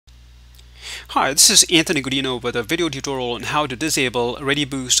Hi, this is Anthony Godino with a video tutorial on how to disable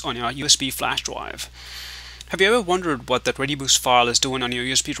ReadyBoost on your USB flash drive. Have you ever wondered what that ReadyBoost file is doing on your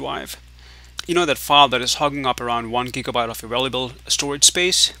USB drive? You know, that file that is hogging up around 1 GB of available storage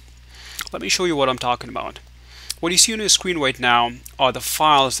space? Let me show you what I'm talking about. What you see on your screen right now are the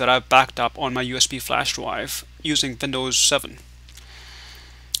files that I've backed up on my USB flash drive using Windows 7.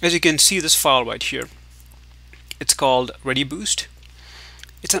 As you can see, this file right here, it's called ReadyBoost.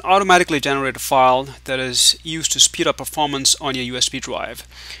 It's an automatically generated file that is used to speed up performance on your USB drive.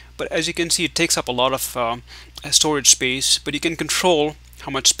 But as you can see, it takes up a lot of storage space, but you can control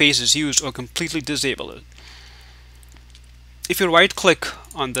how much space is used or completely disable it. If you right click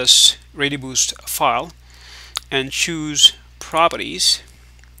on this ReadyBoost file and choose Properties,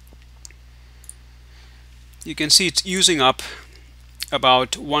 you can see it's using up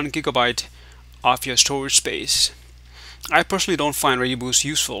about 1 GB of your storage space. I personally don't find ReadyBoost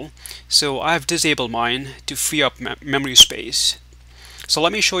useful, so I've disabled mine to free up memory space. So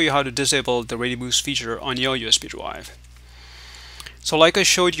let me show you how to disable the ReadyBoost feature on your USB drive. So like I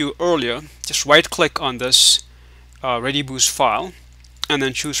showed you earlier, just right click on this ReadyBoost file and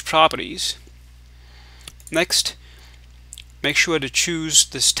then choose Properties. Next, make sure to choose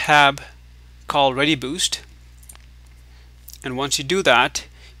this tab called ReadyBoost, and once you do that,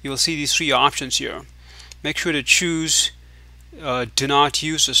 you will see these three options here. Make sure to choose do not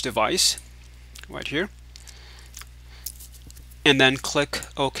use this device right here, and then click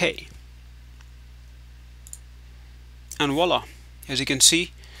OK. And voila, as you can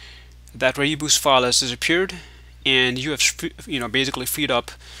see, that ReadyBoost file has disappeared, and you have basically freed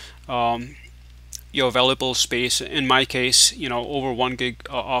up your available space. In my case, over 1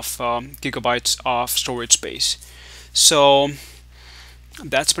 gigabytes of storage space. So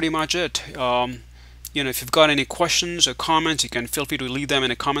that's pretty much it. If you've got any questions or comments, you can feel free to leave them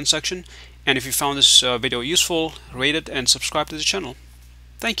in the comment section. And if you found this video useful, rate it and subscribe to the channel.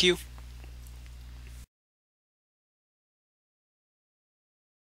 Thank you.